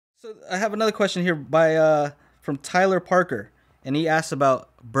So I have another question here by from Tyler Parker, and he asks about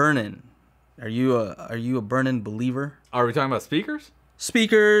burnin. Are you a burnin believer? Are we talking about speakers?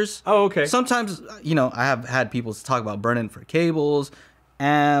 Speakers. Oh, okay. Sometimes, I have had people talk about burnin for cables,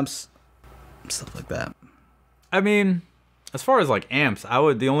 amps, stuff like that. I mean, as far as like amps,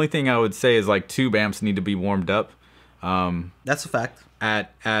 the only thing I would say is like tube amps need to be warmed up. That's a fact.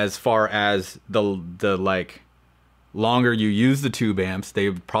 As far as the like longer you use the tube amps, they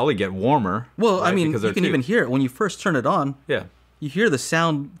probably get warmer. Well, right? I mean, because you can even hear it when you first turn it on. Yeah. You hear the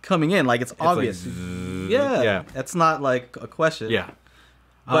sound coming in, like it's obvious. Like, yeah. That's not like a question. Yeah.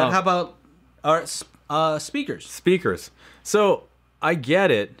 But how about our speakers? Speakers. So I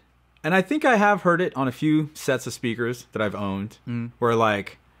get it. And I think I have heard it on a few sets of speakers that I've owned where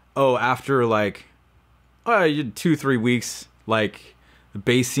like, after like 2-3 weeks, like the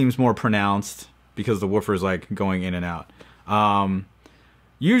bass seems more pronounced because the woofer's like going in and out.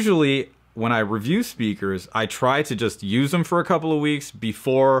 Usually when I review speakers, I try to just use them for a couple of weeks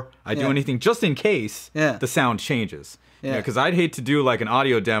before I do anything, just in case the sound changes. Yeah, because I'd hate to do like an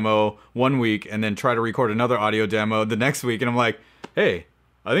audio demo one week and then try to record another audio demo the next week, and I'm like, hey,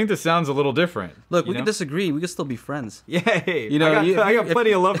 I think this sounds a little different. Look, we can disagree. We can still be friends. Yeah, hey, I got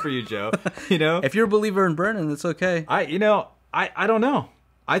plenty of love for you, Joe. If you're a believer in burnin, it's okay. I don't know.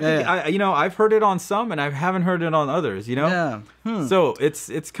 I think I've heard it on some, and I haven't heard it on others. So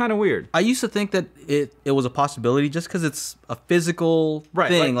it's kind of weird. I used to think that it was a possibility just because it's a physical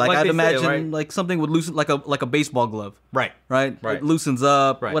thing. Like I'd imagine like something would loosen, like a baseball glove. Right. It loosens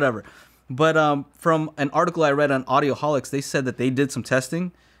up, whatever. But from an article I read on Audioholics, they said that they did some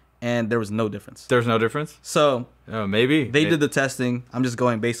testing, and there was no difference. There's no difference? So maybe they did the testing. I'm just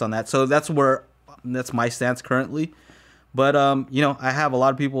going based on that. So that's my stance currently. But I have a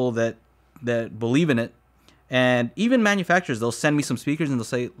lot of people that believe in it, and even manufacturers, they'll send me some speakers and they'll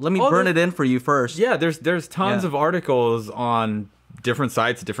say, "Let me burn it in for you first." Yeah, there's tons of articles on different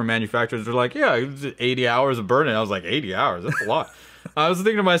sites, different manufacturers. They're like, "Yeah, 80 hours of burning." I was like, 80 hours? That's a lot. I was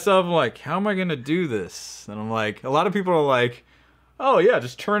thinking to myself, I'm like, how am I gonna do this? And I'm like, a lot of people are like, oh yeah,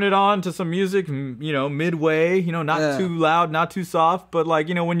 just turn it on to some music, midway, not too loud, not too soft, but like,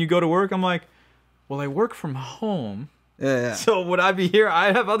 when you go to work, I'm like, well, I work from home. Yeah. So would I be here?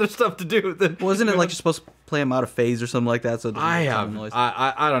 I have other stuff to do. Well, isn't it like you're supposed to play them out of phase or something like that? So I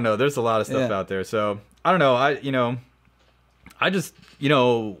don't know. There's a lot of stuff out there. So I don't know. I just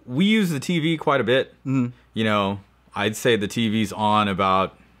we use the TV quite a bit. I'd say the TV's on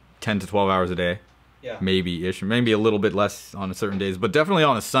about 10 to 12 hours a day. Yeah. Maybe a little bit less on certain days, but definitely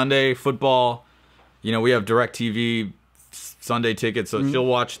on a Sunday, football. We have DirecTV Sunday tickets, so she'll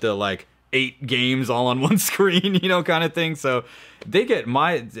watch the like 8 games all on one screen, kind of thing. So they get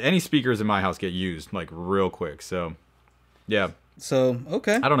any speakers in my house get used like real quick. So yeah. So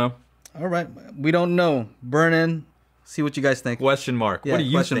okay. I don't know. All right. We don't know. Burn in. See what you guys think. Question mark. Yeah, what do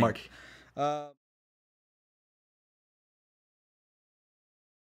you question think? Mark.